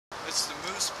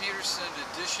Moose Peterson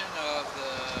edition of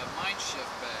the MindShift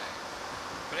bag.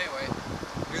 But anyway,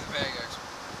 you're the bag expert.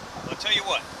 Well, I'll tell you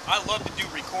what, I love to do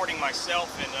recording myself,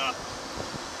 and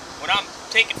when I'm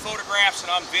taking photographs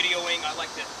and I'm videoing, I like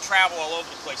to travel all over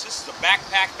the place. This is a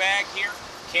backpack bag here,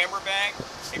 camera bag.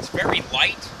 It's very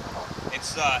light.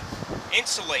 It's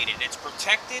insulated. It's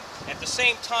protected. At the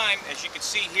same time, as you can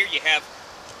see here, you have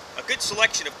a good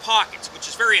selection of pockets, which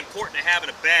is very important to have in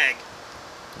a bag,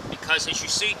 because as you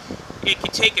see, it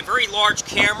can take a very large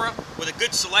camera with a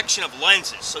good selection of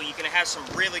lenses. So you can have some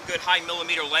really good high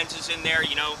millimeter lenses in there,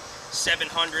 you know,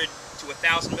 700 to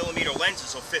 1,000 millimeter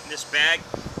lenses will fit in this bag.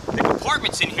 The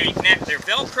compartments in here, they're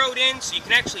Velcroed in, so you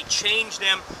can actually change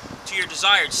them to your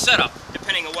desired setup,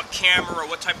 depending on what camera or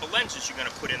what type of lenses you're going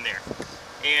to put in there.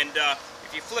 And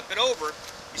if you flip it over,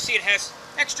 you see it has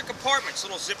extra compartments,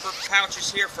 little zipper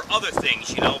pouches here for other things,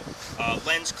 you know,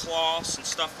 lens cloths and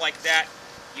stuff like that.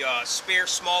 You spare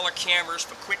smaller cameras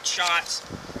for quick shots.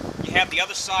 You have the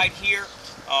other side here,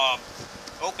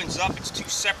 opens up, it's two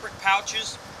separate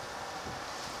pouches.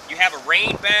 You have a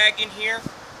rain bag in here,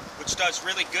 which does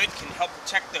really good, can help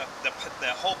protect the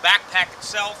whole backpack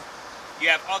itself. You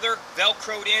have other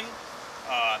Velcroed in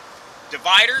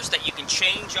dividers that you can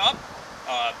change up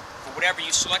for whatever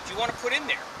you select you want to put in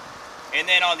there. And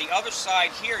then on the other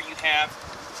side here, you have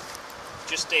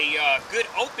just a good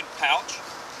open pouch,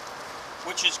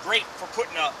 which is great for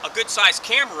putting a good sized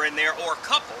camera in there or a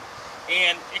couple.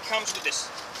 And it comes with this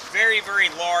very, very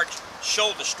large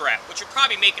shoulder strap, which will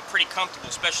probably make it pretty comfortable,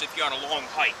 especially if you're on a long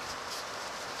hike.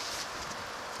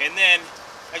 And then,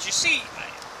 as you see,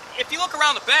 if you look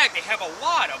around the bag, they have a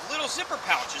lot of little zipper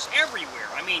pouches everywhere.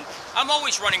 I mean, I'm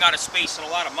always running out of space in a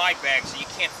lot of my bags, and you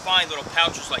can't find little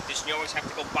pouches like this. You always have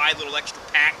to go buy little extra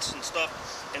packs and stuff,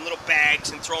 and little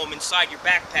bags, and throw them inside your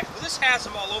backpack. Well, this has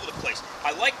them all over the place.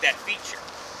 I like that feature.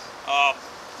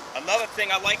 Another thing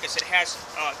I like is it has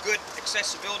good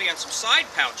accessibility on some side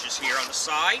pouches here on the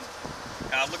side.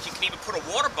 Look, you can even put a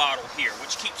water bottle here,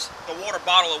 which keeps the water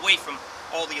bottle away from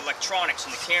all the electronics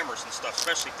and the cameras and stuff,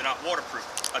 especially if they're not waterproof.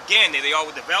 Again, they are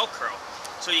with the Velcro.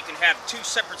 So you can have two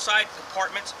separate side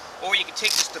compartments, or you can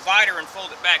take this divider and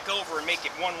fold it back over and make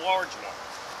it one large one.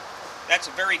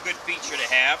 That's a very good feature to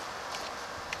have.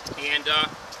 And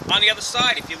on the other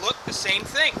side, if you look, the same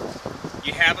thing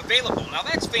you have available. Now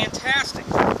that's fantastic.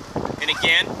 And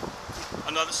again,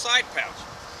 another side pouch.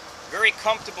 Very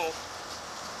comfortable,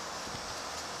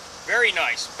 very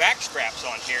nice back straps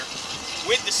on here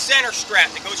with the center strap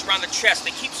that goes around the chest.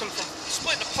 That keeps them from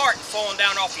splitting apart and falling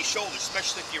down off your shoulders,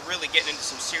 especially if you're really getting into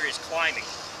some serious climbing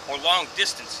or long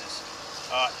distances.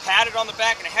 Padded on the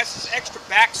back, and it has this extra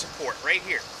back support right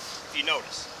here, if you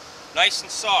notice. Nice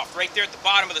and soft, right there at the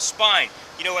bottom of the spine.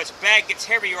 You know, as a bag gets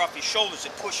heavier off your shoulders,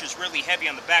 it pushes really heavy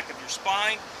on the back of your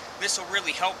spine. This will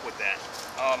really help with that.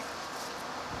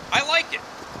 I like it.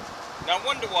 Now I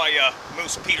wonder why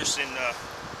Moose Peterson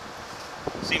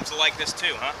seems to like this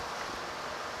too, huh?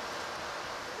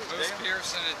 Moose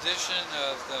Peterson edition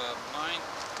of the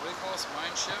what do you call this?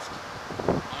 MindShift?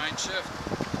 MindShift.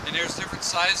 And there's different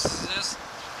sizes of this.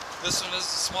 This one is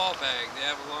a small bag. They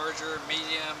have a larger,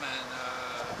 medium, and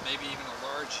maybe even a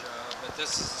large, but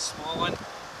this is a small one.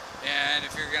 And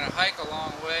if you're going to hike a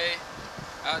long way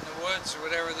out in the woods or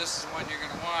whatever, this is the one you're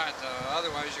going to want.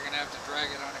 Otherwise, you're going to have to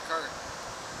drag it on a cart.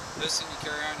 This one you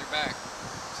carry on your back.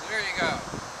 So there you go.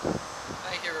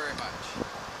 Thank you very much.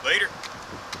 Later.